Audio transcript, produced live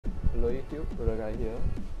YouTube, Brother Guy here,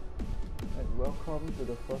 and welcome to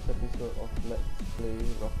the first episode of Let's Play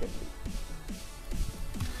Rocket League.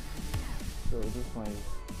 So this is my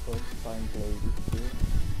first time playing this game.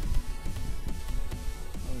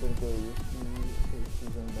 I'm gonna go with the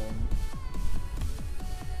season then.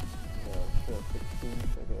 Sure, 16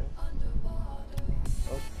 I guess.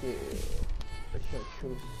 Okay, I shall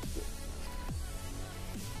choose this.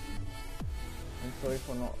 I'm sorry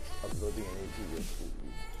for not uploading any videos to you.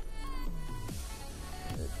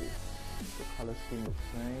 The color scheme looks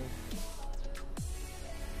nice.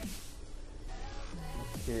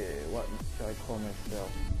 Okay, what should I call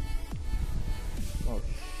myself? Oh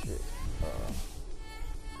shit.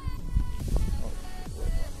 Oh shit,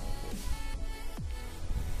 wait, okay.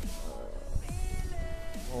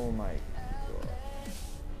 Oh my god.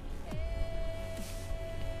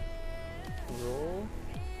 Roll.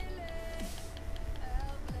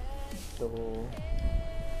 So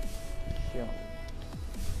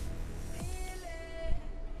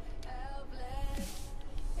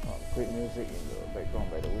great music in the background,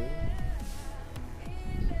 by the way.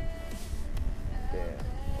 Damn,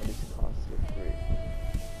 all these cars look great.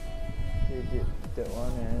 Okay, did that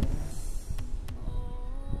one, and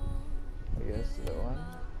I guess that one.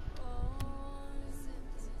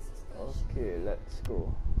 Okay, let's go.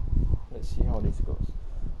 Let's see how this goes.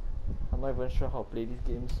 I'm not even sure how to play this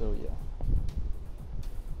game, so yeah.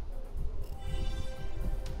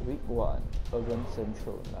 Week 1, Urban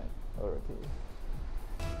Central Night. Okay.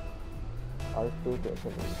 R2 to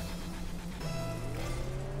accelerate.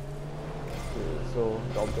 Okay, so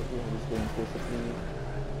the objective of this game is basically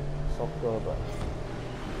soccer, but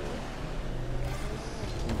it's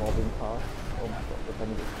involving cars. Oh my god, the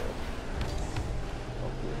time is there.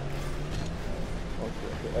 Okay.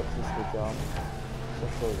 Okay, X is the jump.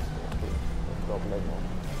 Circle is the problem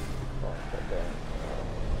of that then.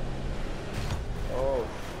 Oh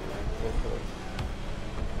shit, so close.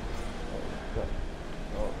 Oh god.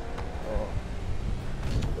 Oh.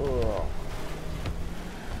 Go.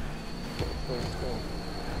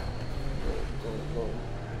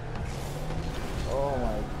 Oh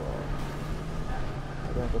my god. I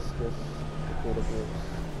don't have the skills to play the games.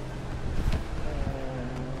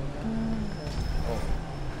 Oh.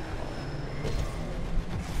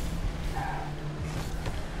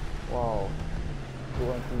 Wow.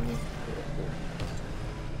 20 minutes to the game.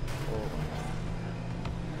 Oh.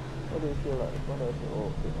 What do you feel like? What do I feel? Oh,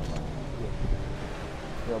 okay, come on.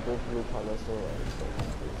 We are both blue color, so I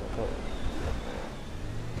thought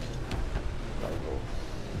rivals.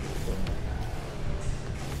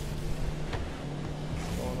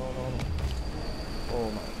 No. Oh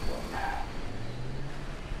my god.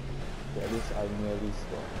 Okay, at least I nearly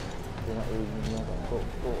scored. You're not really near that. Go.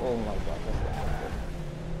 Oh my god, that's what happened.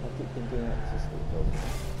 I keep thinking that it's just the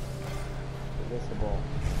there's the ball.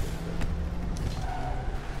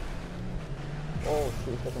 Oh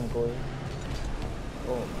shit, is that gonna go in?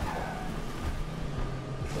 Oh my god.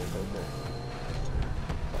 Go.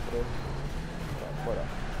 Okay. What up?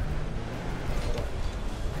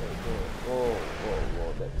 Okay, go. Whoa,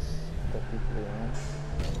 that's technically, man.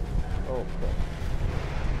 Oh crap.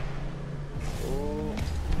 Oh.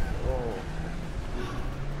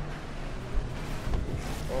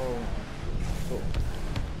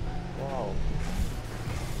 Wow.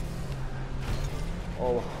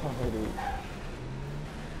 Oh, dude.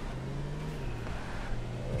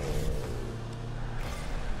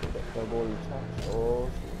 Turbo recharge.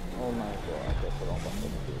 Oh my god, that's the wrong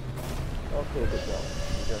button. Okay, good job.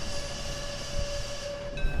 Just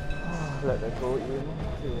let that go in.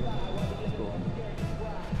 Okay, let's go.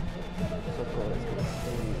 Circle, let's go.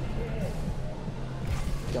 Hey.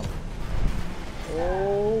 Jump.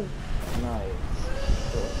 Oh, nice.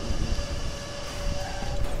 So easy.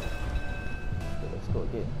 Okay, let's go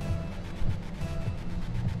again.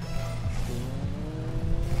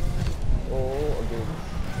 Oh, again.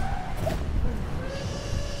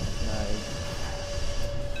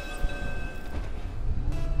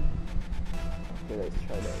 Let's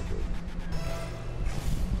try that again.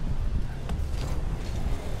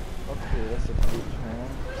 Okay, that's a glitch, man.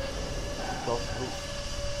 Soft glitch.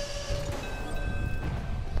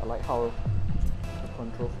 I like how the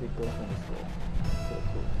control flickers on the floor. So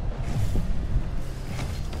cool.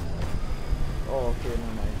 Oh, okay, no,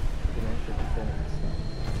 my dimension defense.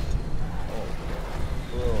 Oh,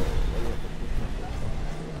 bro, why do you have to push me so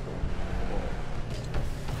far?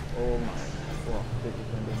 Oh my, wow, the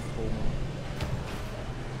defendant FOMO.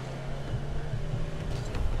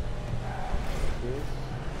 This.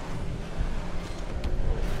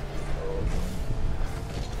 Oh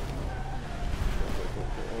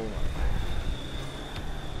my.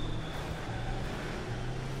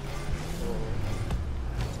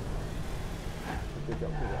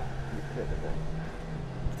 jump to that. You clear the ball.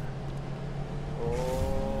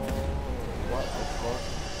 Oh, what the fuck?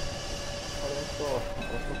 How did I score? I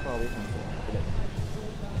was so far away from the ball. Okay, let's see.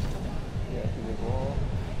 Yeah, to the ball.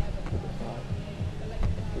 To the side.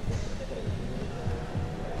 To the side.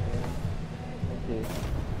 Okay.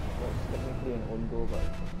 That's technically an own goal, but I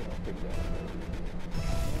cannot take that.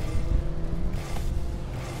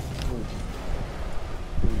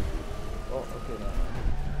 Oh, okay, no.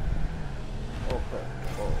 Oh, crap.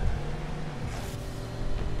 Oh.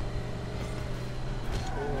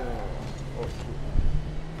 Oh, shit.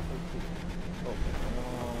 Oh, shit. Oh, no.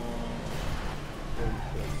 Holy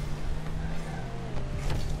shit.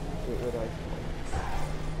 Wait, where do I score?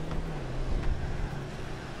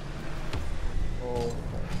 Oh,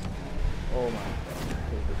 crap. Oh, my God.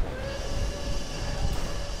 Okay, good one.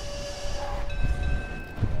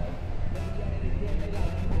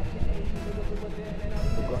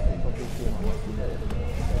 The graphics of this game are not too bad.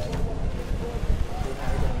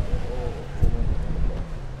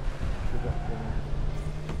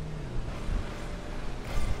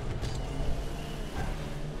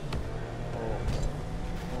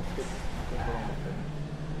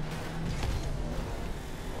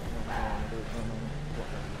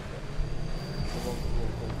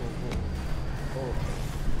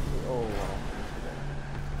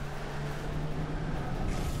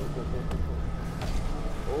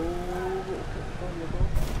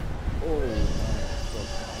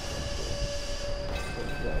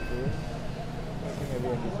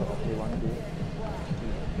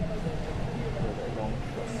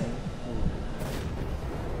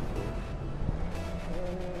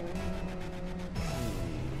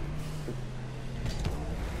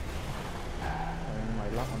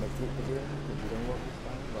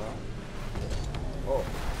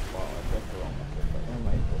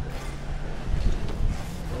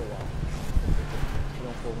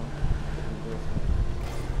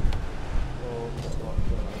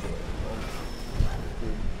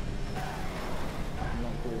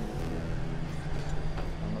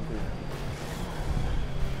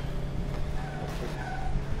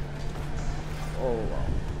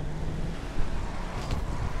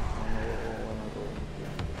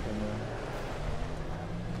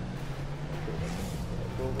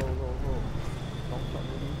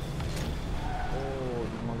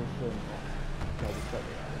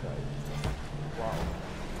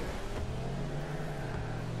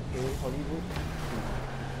 Hollywood.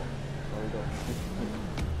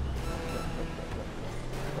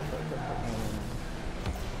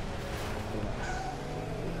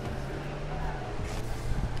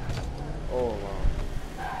 Oh wow.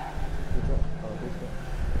 Good job. Oh, this one.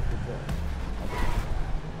 Good job.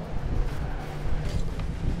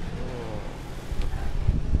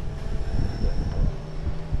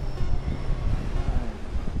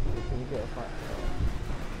 Can you get a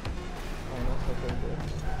final second there?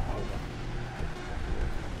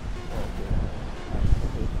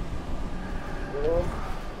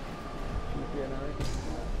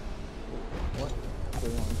 What's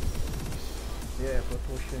going on? Yeah,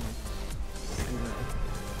 proportion.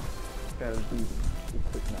 Gotta be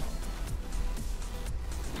quick now.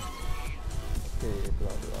 Okay,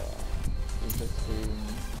 blah blah. Interesting.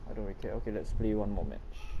 I don't really care. Okay, let's play one more match.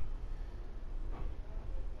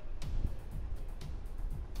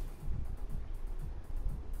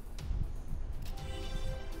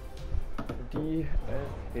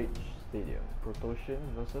 DFH Stadium. Protoshin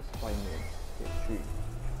versus Pioneer. Okay, 3,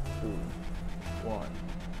 2, 1.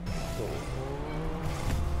 So,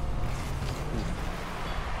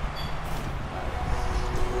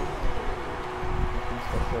 nothing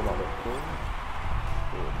special about that goal.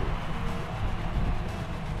 Okay.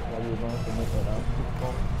 While you want to make around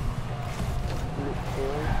kick-off. Flip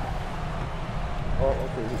goal. Oh,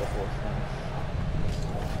 okay, hit the post. Nice.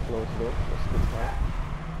 Close though. Let's get that.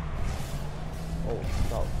 Oh,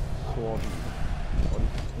 South Swabi. All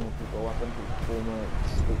these new people, what happened to former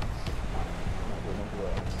states? I don't know who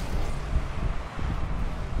else.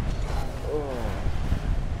 Oh,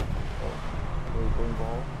 very going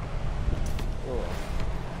ball. Oh,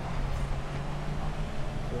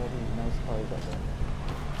 Swabi, nice ties up there.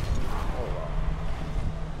 Oh wow.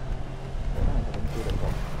 I haven't played that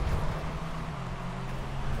ball.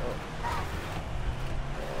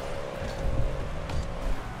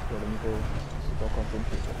 So let me go.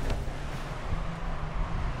 Concentrate.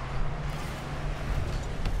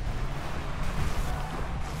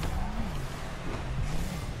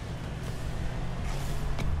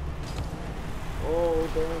 Oh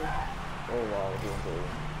damn. Oh wow, he went over.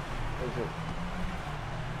 What is it?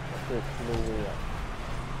 That's a slow way up.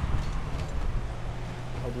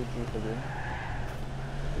 How do you choose again?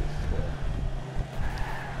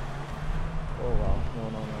 Oh wow, no,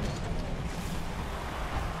 no, no, no.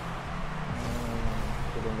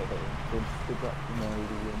 Couldn't get that in. Good job,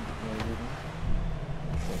 Meridian. Okay,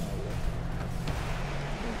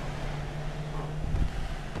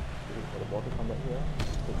 wait for the ball to come back here.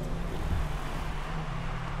 It's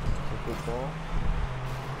a good ball.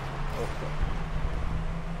 Okay.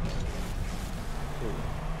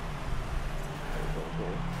 Go.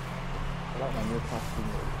 I like my new casting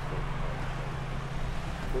mode.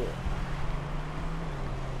 Good.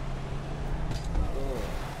 No.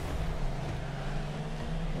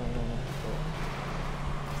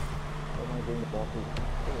 Where am I doing the ball to?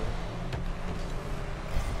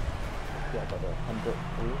 Yeah, I got the 100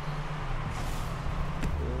 boost.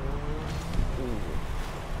 Good.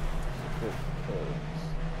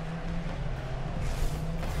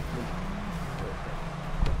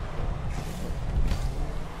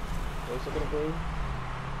 Where's it gonna go?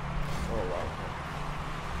 Oh wow.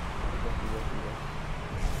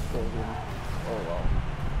 Oh wow.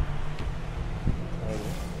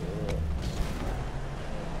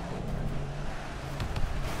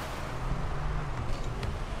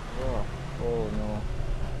 Oh no.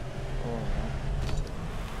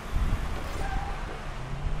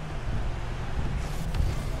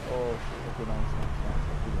 Oh shit, okay, nice.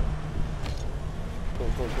 Go.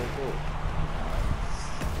 Good.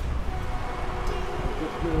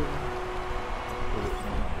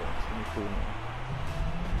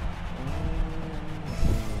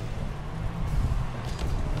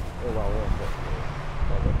 Oh wow, what's that?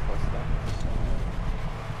 That cost that.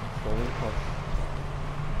 Sorry, because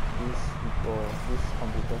these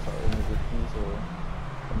computers are immediately, so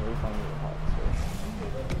can really find it hard. So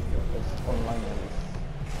it's online and it's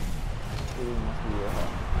really must be very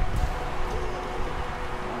hard.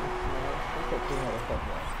 What's that thing at the top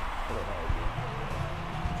there? I don't know idea.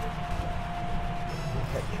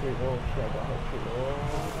 Hat trick, oh shit, I got hat trick,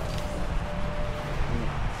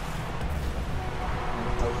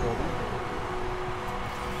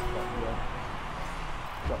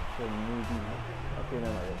 Such a newbie. Okay, no,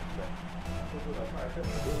 no,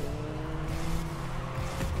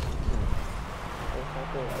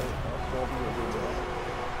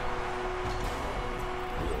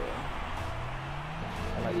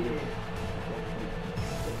 I like this.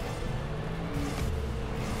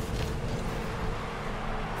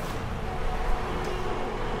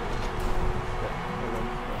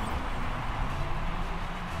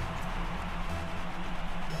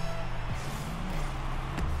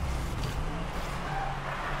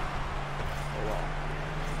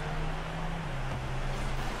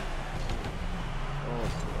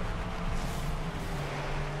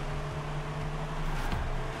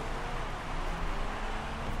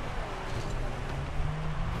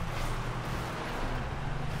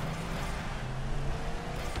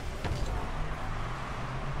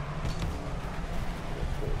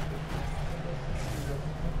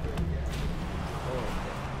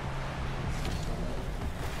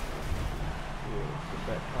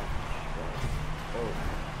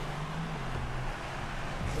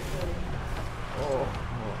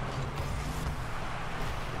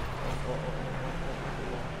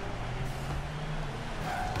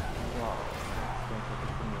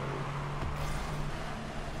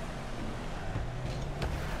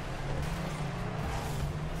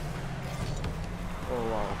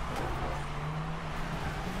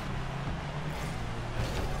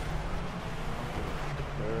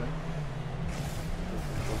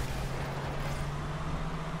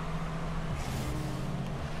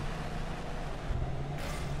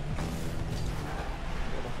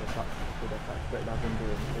 That doesn't do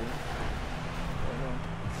anything. Oh no.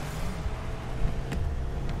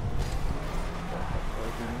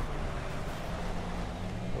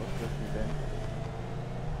 What's this event?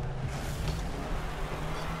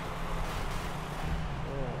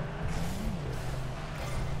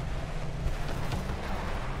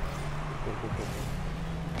 Go.